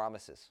God's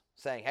promises,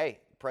 saying, hey,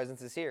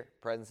 presence is here.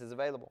 Presence is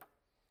available.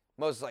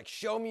 Moses is like,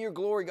 "Show me your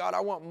glory, God. I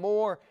want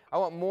more. I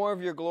want more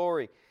of your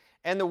glory."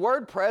 And the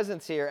word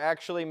presence here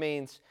actually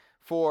means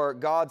for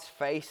God's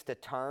face to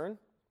turn.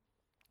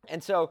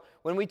 And so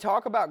when we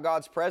talk about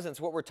God's presence,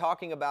 what we're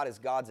talking about is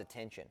God's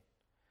attention.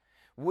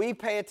 We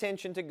pay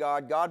attention to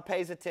God. God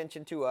pays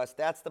attention to us.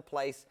 That's the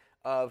place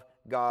of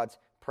God's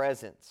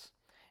presence.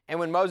 And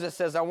when Moses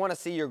says, "I want to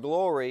see your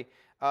glory,"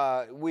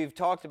 we've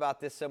talked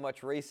about this so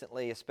much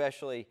recently,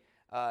 especially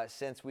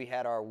since we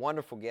had our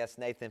wonderful guest,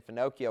 Nathan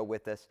Finocchio,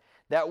 with us.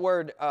 That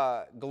word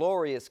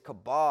glory is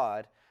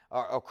kabod,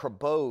 or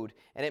kabod,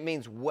 and it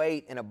means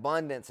weight and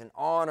abundance and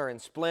honor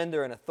and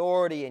splendor and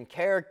authority and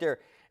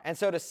character. And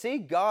so to see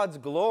God's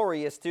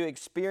glory is to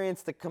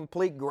experience the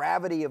complete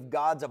gravity of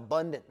God's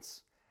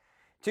abundance.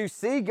 To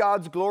see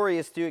God's glory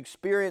is to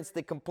experience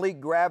the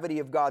complete gravity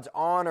of God's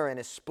honor and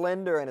His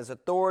splendor and His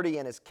authority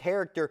and His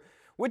character,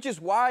 which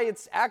is why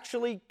it's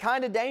actually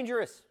kind of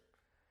dangerous.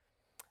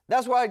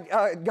 That's why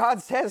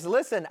God says,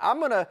 listen, I'm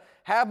going to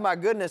have my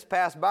goodness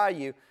pass by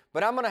you,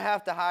 but I'm going to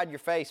have to hide your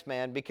face,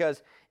 man,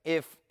 because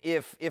if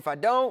I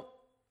don't,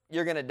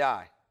 you're going to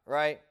die,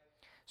 right?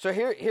 So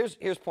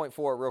here's point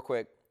 4 real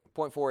quick.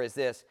 Point 4 is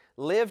this: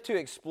 live to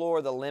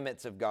explore the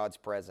limits of God's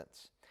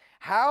presence.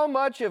 How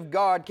much of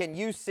God can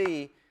you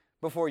see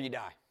before you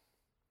die?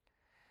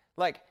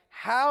 Like,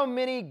 how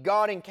many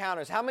God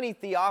encounters, how many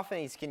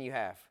theophanies can you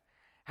have?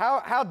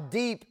 How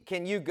deep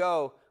can you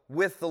go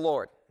with the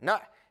Lord?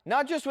 Not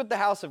just with the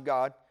house of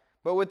God,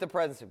 but with the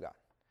presence of God.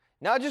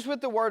 Not just with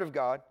the Word of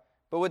God,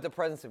 but with the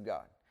presence of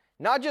God.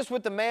 Not just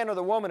with the man or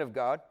the woman of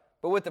God,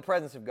 but with the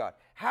presence of God.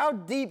 How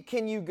deep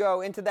can you go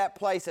into that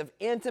place of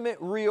intimate,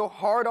 real,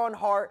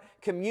 heart-on-heart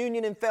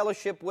communion and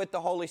fellowship with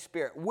the Holy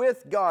Spirit,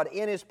 with God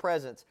in His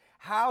presence?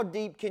 How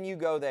deep can you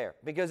go there?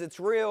 Because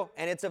it's real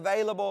and it's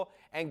available,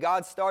 and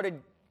God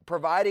started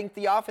providing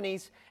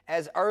theophanies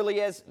as early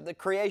as the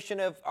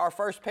creation of our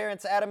first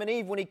parents, Adam and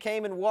Eve, when He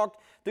came and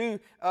walked through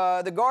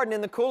the garden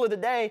in the cool of the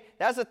day.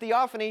 That's a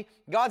theophany.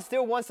 God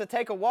still wants to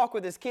take a walk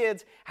with His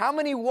kids. How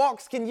many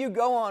walks can you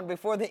go on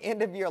before the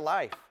end of your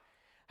life?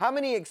 How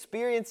many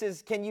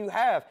experiences can you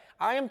have?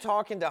 I am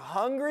talking to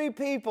hungry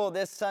people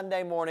this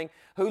Sunday morning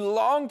who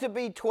long to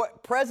be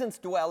presence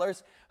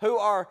dwellers, who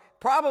are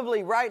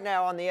probably right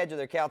now on the edge of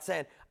their couch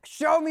saying,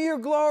 "Show me your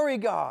glory,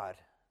 God."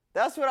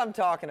 That's what I'm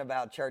talking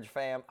about, church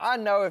fam. I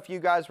know if you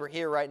guys were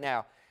here right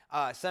now,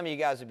 some of you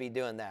guys would be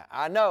doing that.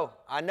 I know,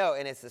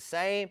 and it's the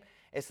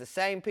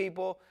same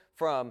people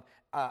from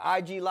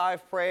IG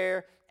Live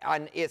Prayer,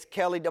 and it's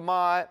Kelly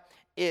DeMott,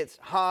 it's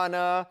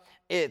Hannah,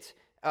 it's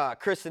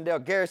Kristen Del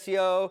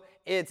Garcio,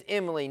 it's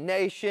Emily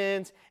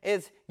Nations,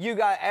 it's you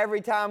guys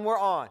every time we're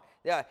on.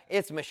 Yeah,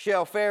 it's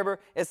Michelle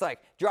Faber. It's like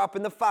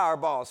dropping the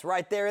fireballs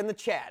right there in the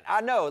chat. I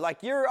know,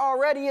 like you're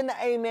already in the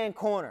amen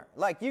corner.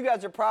 Like you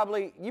guys are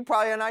probably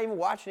are not even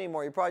watching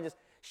anymore. You're probably just,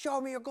 show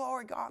me your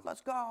glory, God,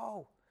 let's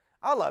go.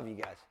 I love you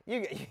guys.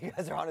 You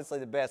guys are honestly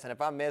the best. And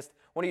if I missed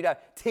one of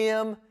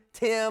you,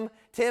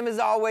 Tim is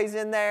always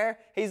in there.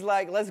 He's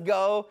like, let's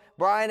go.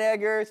 Brian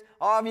Eggers,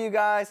 all of you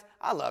guys,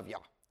 I love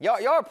y'all.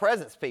 Y'all are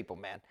presence people,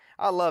 man.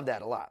 I love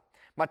that a lot.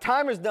 My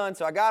timer's done,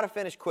 so I got to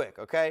finish quick,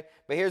 okay?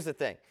 But here's the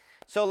thing.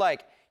 So,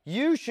 like,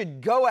 you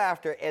should go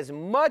after as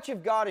much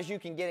of God as you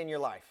can get in your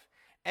life.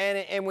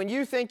 And when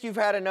you think you've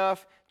had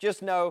enough,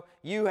 just know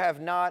you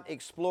have not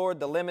explored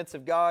the limits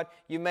of God.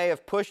 You may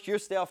have pushed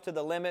yourself to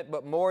the limit,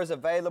 but more is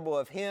available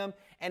of Him.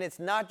 And it's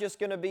not just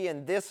going to be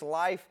in this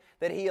life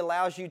that He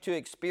allows you to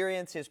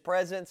experience His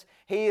presence.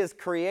 He has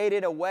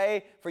created a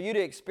way for you to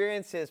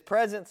experience His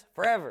presence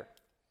forever.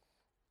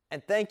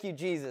 And thank you,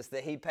 Jesus,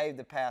 that He paved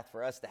the path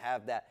for us to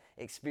have that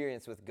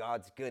experience with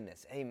God's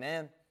goodness.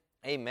 Amen.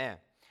 Amen.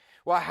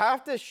 Well, I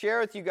have to share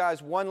with you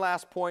guys one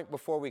last point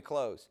before we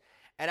close.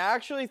 And I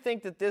actually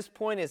think that this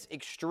point is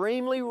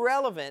extremely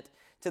relevant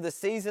to the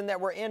season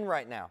that we're in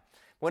right now.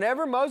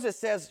 Whenever Moses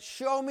says,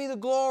 show me the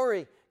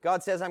glory,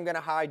 God says, I'm going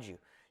to hide you.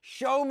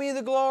 Show me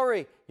the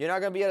glory. You're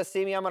not going to be able to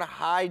see me. I'm going to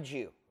hide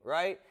you,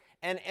 right?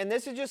 And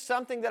this is just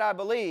something that I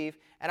believe,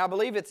 and I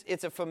believe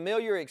it's a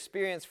familiar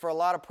experience for a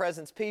lot of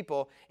presence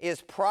people,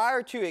 is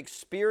prior to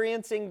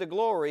experiencing the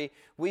glory,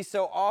 we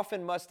so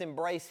often must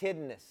embrace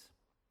hiddenness.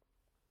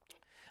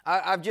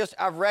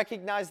 I've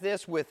recognized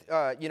this with,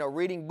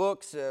 reading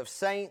books of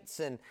saints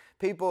and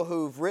people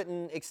who've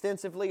written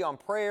extensively on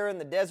prayer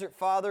and the Desert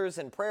Fathers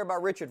and prayer by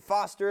Richard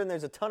Foster, and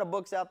there's a ton of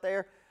books out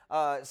there.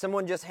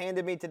 Someone just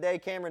handed me today,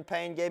 Cameron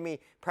Payne gave me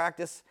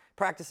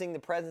Practicing the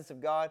Presence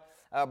of God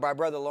by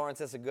Brother Lawrence.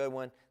 That's a good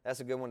one.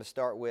 That's a good one to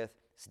start with.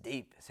 It's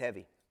deep. It's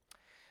heavy.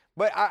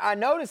 But I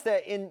noticed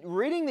that in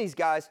reading these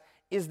guys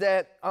is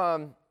that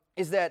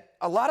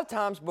a lot of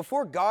times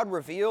before God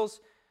reveals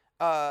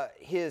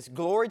His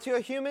glory to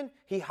a human,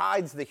 He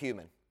hides the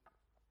human.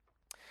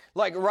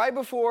 Like right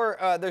before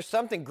there's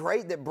something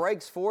great that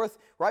breaks forth,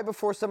 right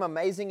before some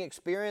amazing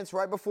experience,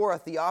 right before a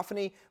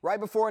theophany, right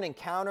before an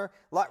encounter,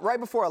 right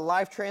before a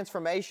life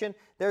transformation,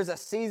 there's a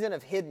season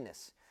of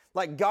hiddenness.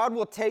 Like God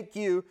will take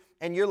you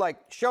and you're like,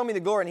 show me the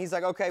glory. And He's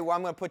like, okay, well,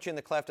 I'm going to put you in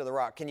the cleft of the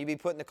rock. Can you be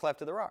put in the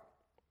cleft of the rock?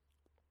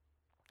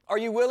 Are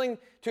you willing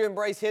to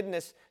embrace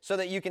hiddenness so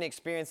that you can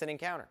experience an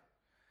encounter?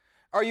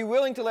 Are you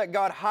willing to let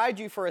God hide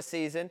you for a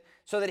season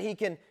so that He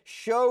can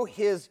show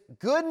His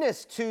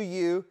goodness to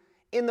you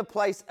in the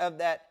place of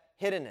that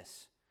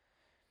hiddenness?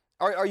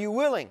 Are you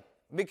willing?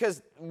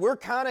 Because we're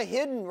kind of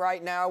hidden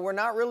right now. We're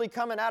not really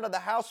coming out of the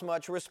house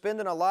much. We're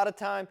spending a lot of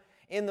time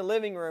in the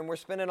living room. We're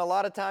spending a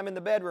lot of time in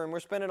the bedroom. We're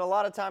spending a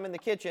lot of time in the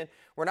kitchen.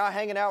 We're not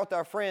hanging out with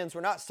our friends.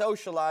 We're not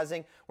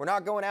socializing. We're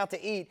not going out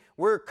to eat.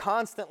 We're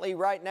constantly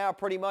right now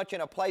pretty much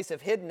in a place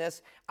of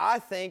hiddenness. I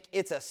think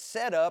it's a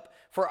setup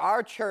for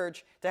our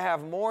church to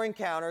have more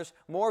encounters,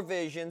 more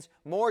visions,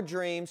 more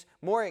dreams,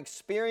 more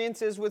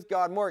experiences with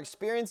God, more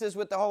experiences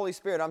with the Holy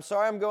Spirit. I'm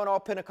sorry I'm going all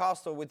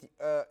Pentecostal with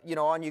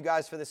on you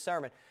guys for this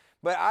sermon.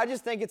 But I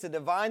just think it's a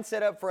divine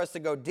setup for us to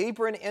go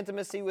deeper in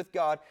intimacy with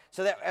God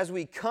so that as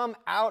we come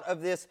out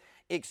of this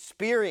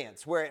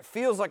experience where it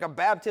feels like a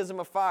baptism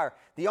of fire,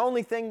 the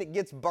only thing that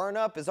gets burned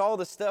up is all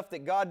the stuff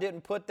that God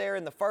didn't put there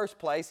in the first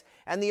place.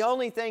 And the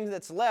only thing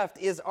that's left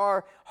is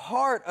our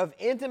heart of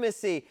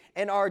intimacy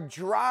and our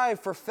drive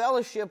for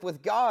fellowship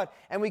with God.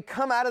 And we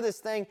come out of this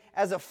thing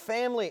as a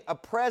family, a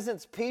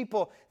presence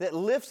people that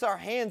lifts our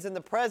hands in the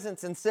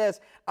presence and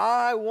says,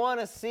 I want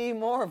to see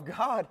more of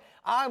God.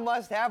 I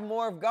must have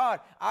more of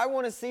God. I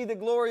want to see the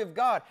glory of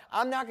God.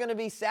 I'm not going to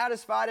be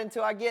satisfied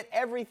until I get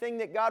everything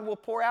that God will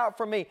pour out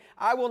from me.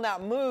 I will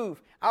not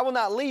move. I will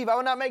not leave. I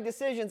will not make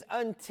decisions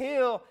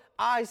until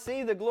I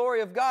see the glory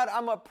of God.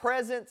 I'm a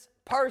presence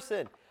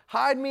person.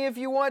 Hide me if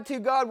you want to,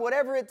 God,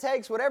 whatever it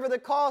takes, whatever the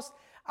cost,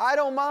 I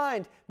don't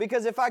mind.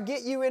 Because if I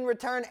get you in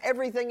return,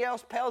 everything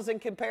else pales in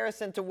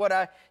comparison to what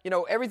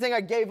everything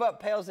I gave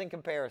up pales in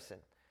comparison.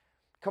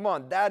 Come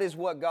on, that is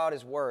what God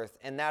is worth,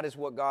 and that is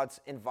what God's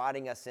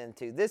inviting us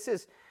into. This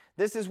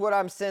is what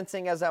I'm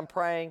sensing as I'm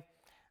praying.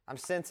 I'm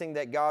sensing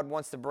that God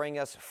wants to bring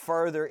us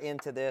further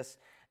into this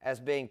as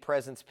being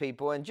presence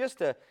people. And just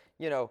to,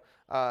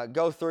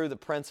 go through the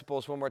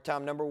principles one more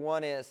time. Number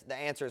one is the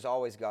answer is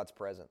always God's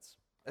presence.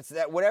 It's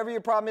that whatever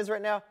your problem is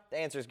right now, the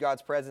answer is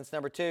God's presence.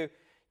 Number two,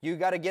 you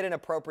got to get an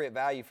appropriate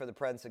value for the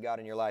presence of God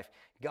in your life.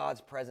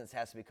 God's presence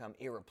has to become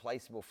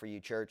irreplaceable for you,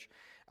 church.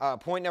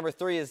 Point number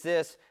three is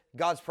this: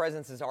 God's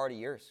presence is already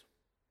yours.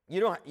 You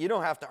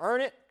don't have to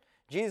earn it.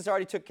 Jesus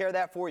already took care of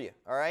that for you,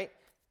 all right?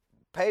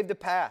 Paved the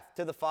path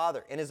to the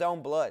Father in His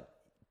own blood.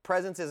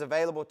 Presence is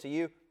available to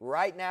you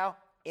right now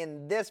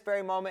in this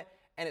very moment,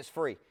 and it's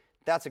free.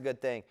 That's a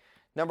good thing.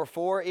 Number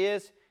 4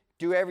 is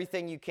do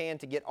everything you can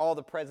to get all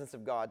the presence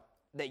of God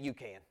that you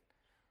can.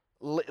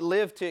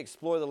 Live to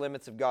explore the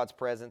limits of God's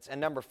presence. And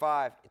number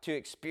 5, to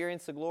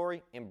experience the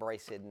glory,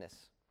 embrace hiddenness.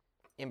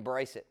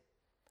 Embrace it.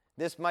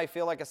 This might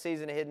feel like a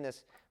season of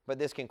hiddenness, but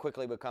this can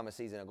quickly become a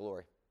season of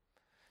glory.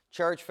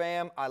 Church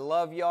fam, I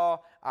love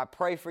y'all. I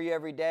pray for you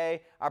every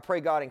day. I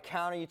pray God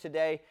encounter you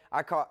today.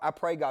 I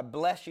pray God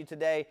bless you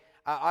today.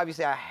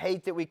 Obviously, I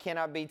hate that we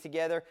cannot be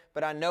together,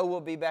 but I know we'll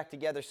be back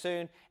together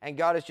soon. And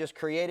God has just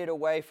created a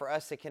way for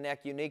us to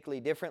connect uniquely,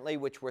 differently,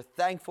 which we're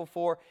thankful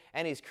for.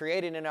 And He's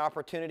created an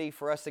opportunity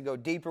for us to go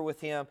deeper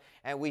with Him.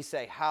 And we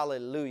say,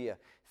 hallelujah.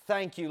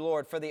 Thank you,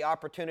 Lord, for the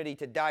opportunity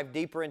to dive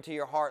deeper into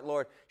your heart,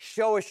 Lord.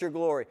 Show us your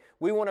glory.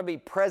 We want to be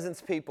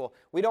presence people.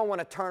 We don't want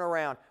to turn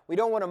around. We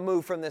don't want to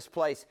move from this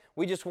place.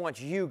 We just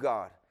want you,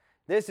 God.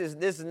 This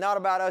is not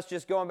about us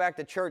just going back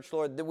to church,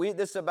 Lord.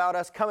 This is about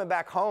us coming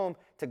back home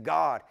to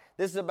God.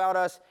 This is about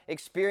us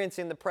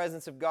experiencing the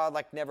presence of God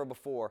like never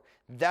before.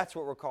 That's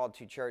what we're called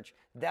to, church.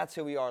 That's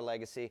who we are,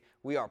 Legacy.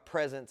 We are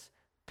presence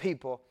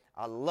people.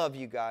 I love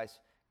you guys.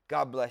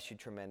 God bless you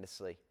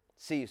tremendously.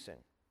 See you soon.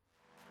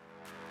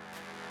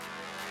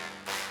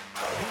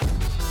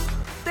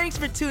 Thanks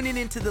for tuning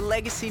into the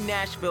Legacy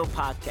Nashville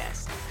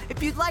podcast.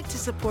 If you'd like to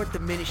support the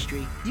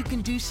ministry, you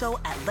can do so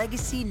at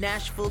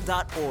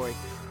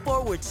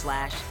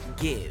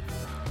legacynashville.org/give.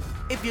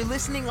 If you're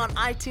listening on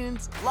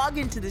iTunes, log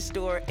into the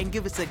store and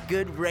give us a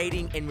good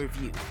rating and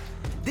review.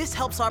 This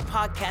helps our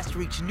podcast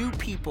reach new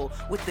people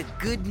with the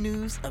good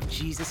news of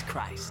Jesus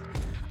Christ.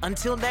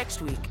 Until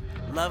next week,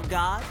 love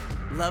God,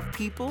 love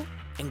people,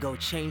 and go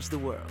change the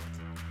world.